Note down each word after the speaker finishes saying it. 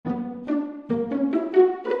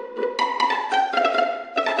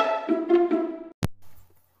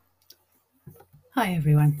Hi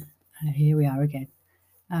everyone, here we are again.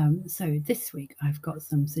 So this week I've got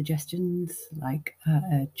some suggestions like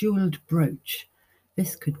a jewelled brooch.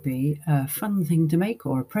 This could be a fun thing to make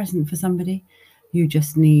or a present for somebody. You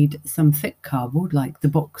just need some thick cardboard like the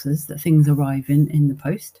boxes that things arrive in the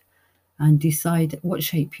post, and decide what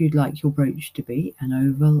shape you'd like your brooch to be, an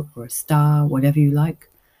oval or a star, whatever you like.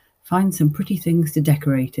 Find some pretty things to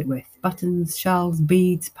decorate it with: buttons, shells,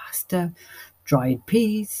 beads, pasta, dried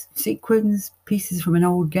peas, sequins, pieces from an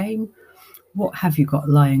old game. What have you got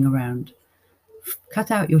lying around?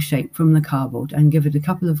 Cut out your shape from the cardboard and give it a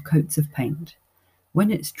couple of coats of paint.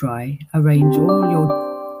 When it's dry, arrange all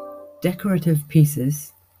your decorative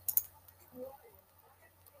pieces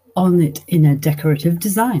on it in a decorative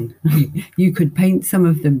design. You could paint some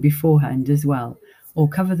of them beforehand as well, or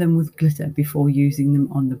cover them with glitter before using them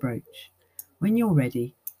on the brooch. When you're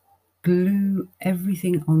ready, glue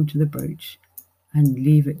everything onto the brooch and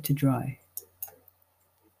leave it to dry.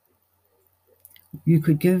 You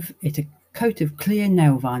could give it a coat of clear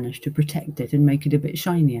nail varnish to protect it and make it a bit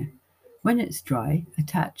shinier. When it's dry,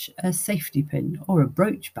 attach a safety pin or a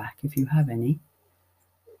brooch back, if you have any,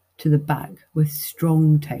 to the back with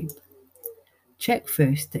strong tape. Check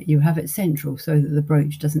first that you have it central so that the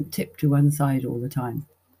brooch doesn't tip to one side all the time.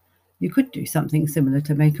 You could do something similar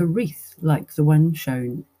to make a wreath like the one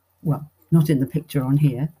shown, well, not in the picture on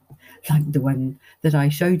here, like the one that I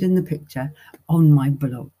showed in the picture on my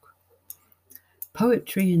blog.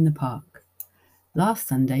 Poetry in the Park. Last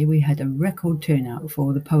Sunday we had a record turnout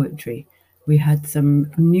for the poetry. We had some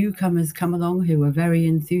newcomers come along who were very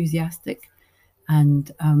enthusiastic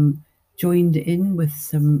and joined in with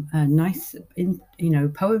some nice,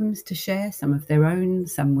 poems to share, some of their own,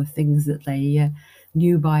 some with things that they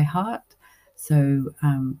knew by heart. So,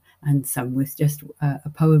 and some with just a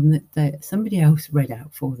poem that somebody else read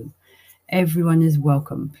out for them. Everyone is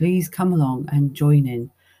welcome. Please come along and join in.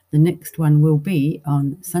 The next one will be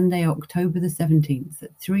on Sunday, October the 17th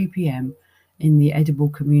at 3 p.m. in the Edible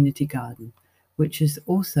Community Garden, which is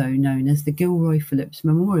also known as the Gilroy Phillips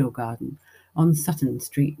Memorial Garden on Sutton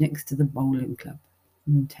Street next to the Bowling Club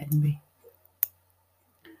in Tenby.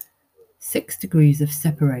 6 degrees of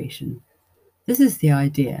separation. This is the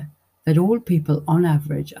idea that all people on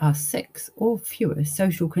average are 6 or fewer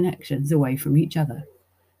social connections away from each other.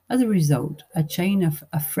 As a result, a chain of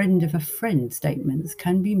a friend statements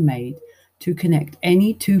can be made to connect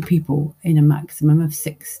any 2 people in a maximum of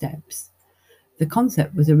 6 steps. The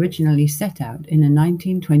concept was originally set out in a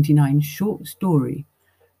 1929 short story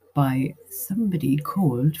by somebody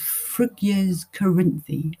called Phrygius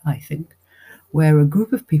Corinthy, I think, where a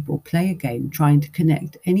group of people play a game trying to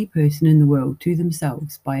connect any person in the world to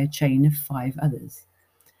themselves by a chain of 5 others.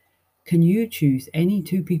 Can you choose any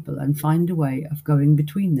 2 people and find a way of going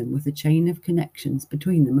between them with a chain of connections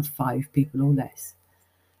between them of 5 people or less?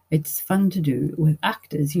 It's fun to do with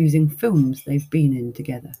actors using films they've been in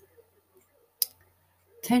together.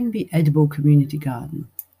 Tenby Edible Community Garden.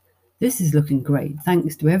 This is looking great,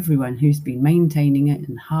 thanks to everyone who's been maintaining it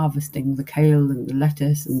and harvesting the kale and the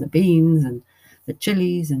lettuce and the beans and the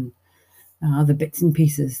chilies and other bits and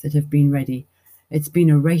pieces that have been ready. It's been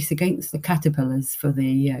a race against the caterpillars for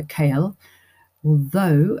the kale,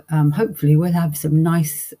 although hopefully we'll have some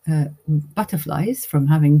nice butterflies from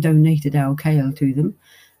having donated our kale to them,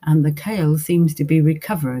 and the kale seems to be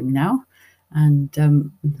recovering now,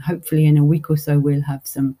 and hopefully in a week or so we'll have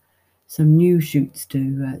some new shoots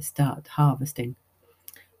to start harvesting.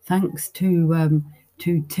 Thanks to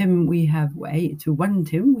Tim, we have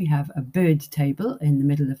a bird table in the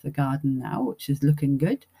middle of the garden now, which is looking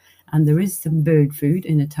good. And there is some bird food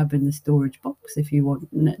in a tub in the storage box if you want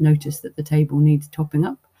notice that the table needs topping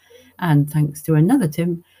up. And thanks to another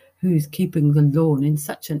Tim who's keeping the lawn in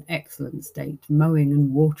such an excellent state, mowing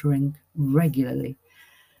and watering regularly.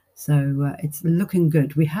 So it's looking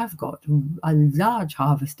good. We have got a large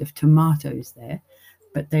harvest of tomatoes there,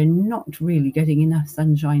 but they're not really getting enough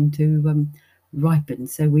sunshine to ripen.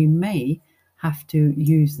 So we may have to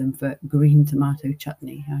use them for green tomato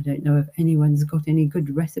chutney. I don't know if anyone's got any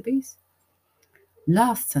good recipes.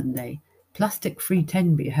 Last Sunday, Plastic Free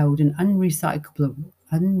Tenby held an unrecyclable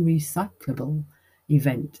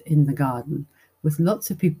event in the garden, with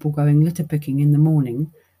lots of people going litter picking in the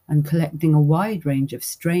morning and collecting a wide range of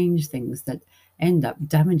strange things that end up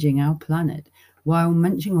damaging our planet. While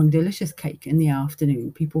munching on delicious cake in the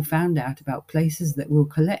afternoon, people found out about places that will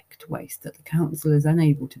collect waste that the council is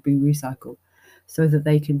unable to be recycled, so that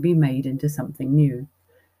they can be made into something new.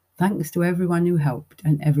 Thanks to everyone who helped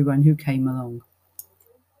and everyone who came along.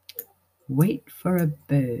 Wait for a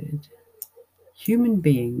bird. Human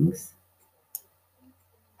beings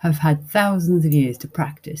have had thousands of years to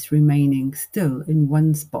practice remaining still in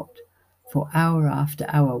one spot for hour after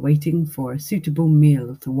hour, waiting for a suitable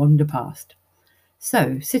meal to wander past.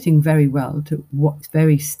 So, sitting very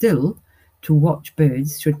still to watch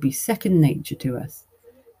birds should be second nature to us.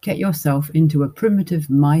 Get yourself into a primitive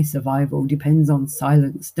my survival depends on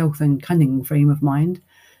silence, stealth, and cunning frame of mind,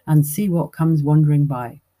 and see what comes wandering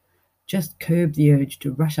by. Just curb the urge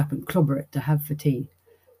to rush up and clobber it to have for tea.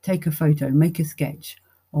 Take a photo, make a sketch,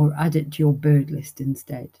 or add it to your bird list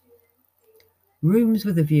instead. Rooms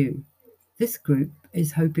with a View. This group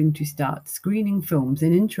is hoping to start screening films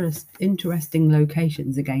in interesting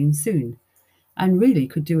locations again soon, and really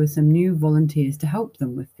could do with some new volunteers to help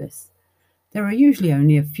them with this. There are usually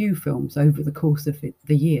only a few films over the course of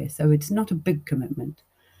the year, so it's not a big commitment,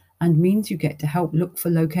 and means you get to help look for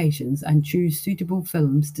locations and choose suitable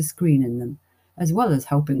films to screen in them, as well as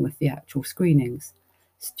helping with the actual screenings,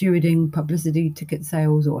 stewarding, publicity, ticket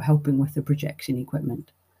sales, or helping with the projection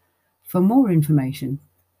equipment. For more information,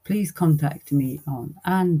 please contact me on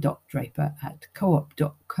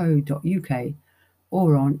ann.draper@coop.co.uk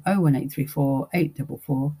or on 01834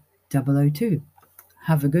 844 002.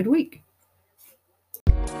 Have a good week.